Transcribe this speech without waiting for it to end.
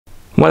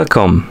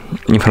Welcome!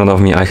 In front of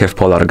me I have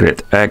Polar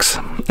Grid X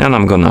and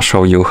I'm gonna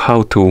show you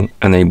how to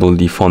enable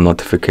the phone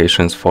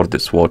notifications for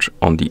this watch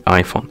on the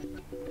iPhone.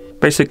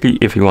 Basically,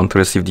 if you want to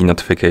receive the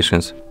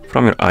notifications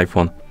from your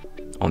iPhone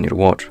on your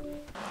watch.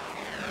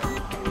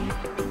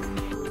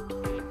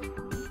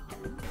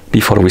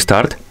 Before we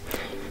start,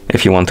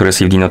 if you want to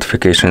receive the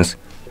notifications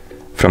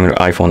from your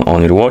iPhone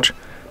on your watch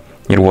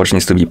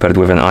needs to be paired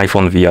with an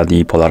iPhone via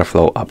the Polar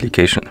Flow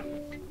application.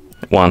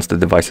 Once the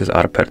devices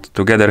are paired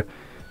together,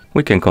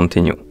 we can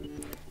continue.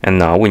 And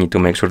now we need to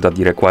make sure that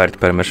the required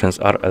permissions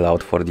are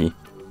allowed for the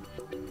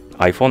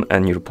iPhone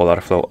and your Polar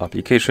Flow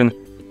application,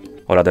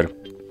 or rather,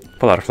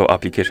 Polar Flow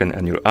application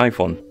and your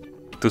iPhone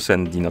to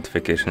send the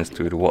notifications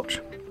to your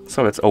watch.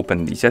 So let's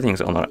open the settings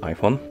on our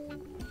iPhone.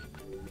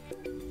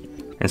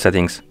 In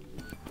settings,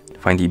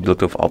 find the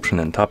Bluetooth option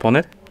and tap on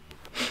it.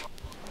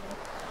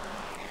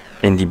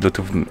 In the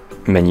Bluetooth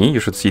menu, you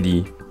should see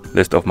the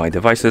list of my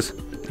devices,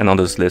 and on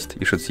this list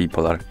you should see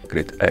Polar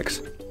Grid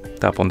X.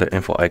 Tap on the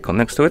info icon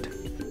next to it,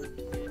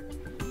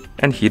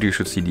 and here you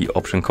should see the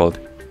option called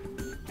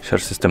Share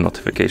System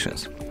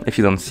Notifications. If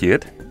you don't see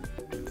it,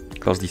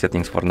 close the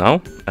settings for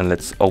now, and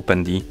let's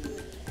open the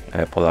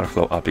Polar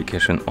Flow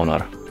application on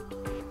our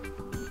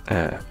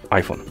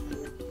iPhone.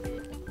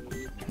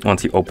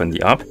 Once you open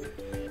the app,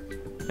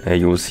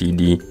 you will see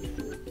the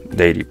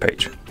daily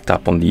page.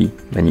 Tap on the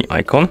menu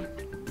icon,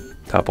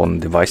 tap on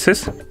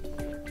devices,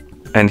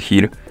 and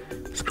here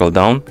scroll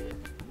down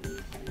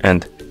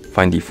and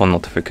find the phone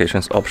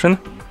notifications option.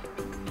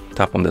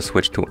 Tap on the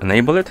switch to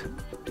enable it,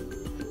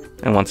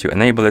 and once you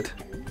enable it,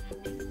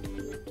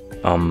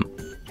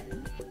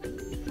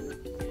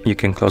 you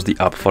can close the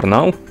app for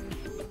now,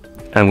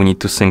 and we need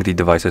to sync the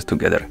devices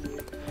together.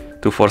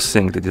 To force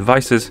sync the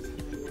devices,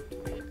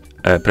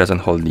 press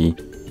and hold the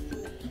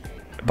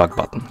back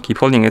button. Keep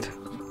holding it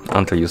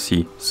until you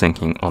see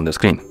syncing on the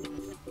screen.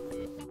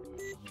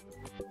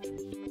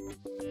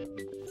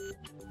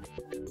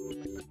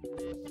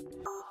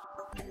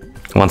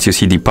 Once you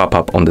see the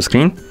pop-up on the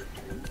screen,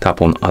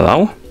 tap on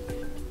Allow,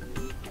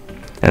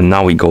 and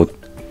now we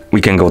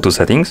can go to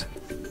Settings,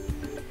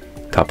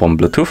 tap on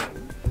Bluetooth,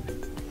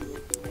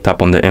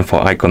 tap on the info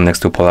icon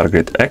next to Polar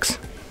Grid X,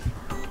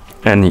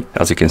 and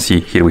as you can see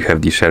here we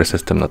have the Share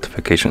System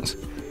Notifications.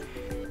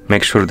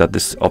 Make sure that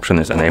this option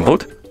is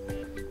enabled.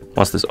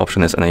 Once this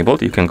option is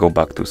enabled, you can go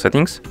back to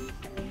Settings,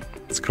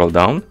 scroll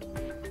down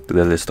to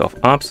the list of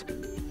apps,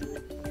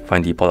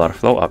 find the Polar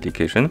Flow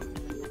application,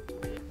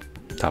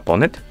 tap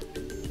on it.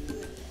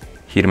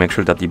 Here make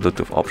sure that the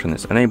Bluetooth option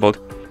is enabled,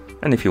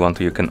 and if you want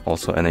to, you can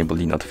also enable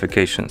the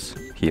notifications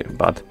here,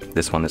 but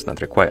this one is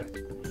not required.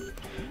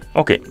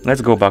 Okay,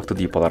 let's go back to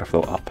the Polar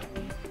Flow app.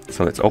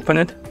 So let's open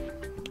it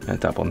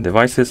and tap on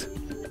devices,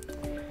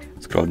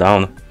 scroll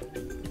down,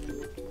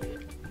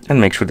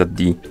 and make sure that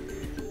the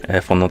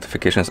phone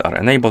notifications are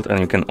enabled, and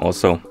you can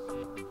also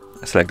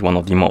select one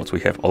of the modes.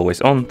 We have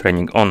always on,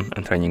 training on,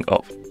 and training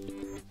off.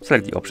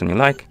 Select the option you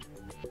like,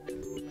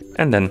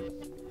 and then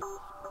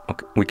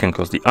we can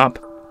close the app.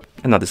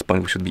 And at this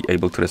point we should be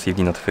able to receive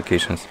the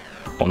notifications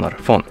on our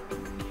phone.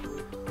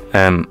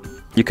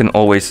 You can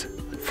always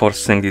force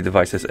sync the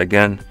devices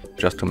again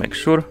just to make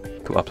sure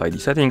to apply the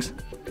settings.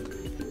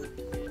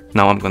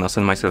 Now I'm gonna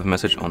send myself a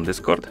message on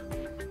Discord.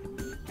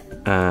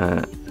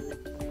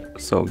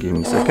 So give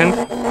me a second.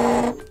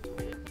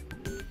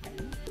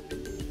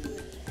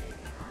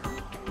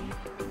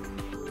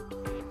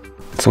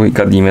 So we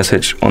got the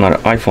message on our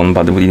iPhone,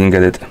 but we didn't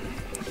get it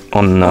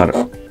on our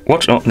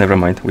watch. Oh, never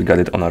mind, we got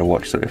it on our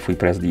watch. So if we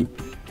press the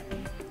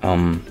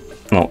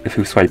if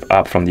you swipe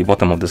up from the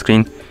bottom of the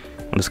screen,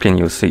 on the screen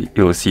you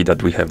will see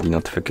that we have the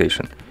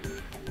notification.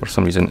 For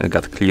some reason it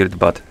got cleared,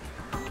 but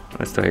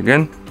let's try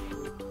again.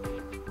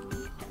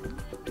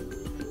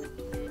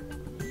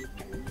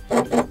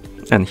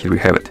 And here we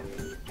have it.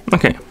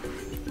 Okay,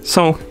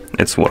 so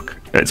it's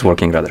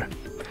working rather.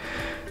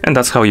 And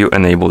that's how you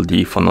enable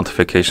the phone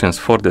notifications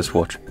for this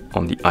watch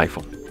on the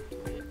iPhone.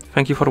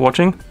 Thank you for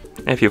watching.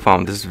 If you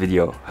found this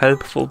video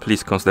helpful,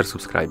 please consider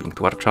subscribing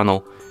to our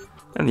channel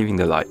and leaving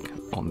the like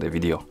on the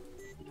video.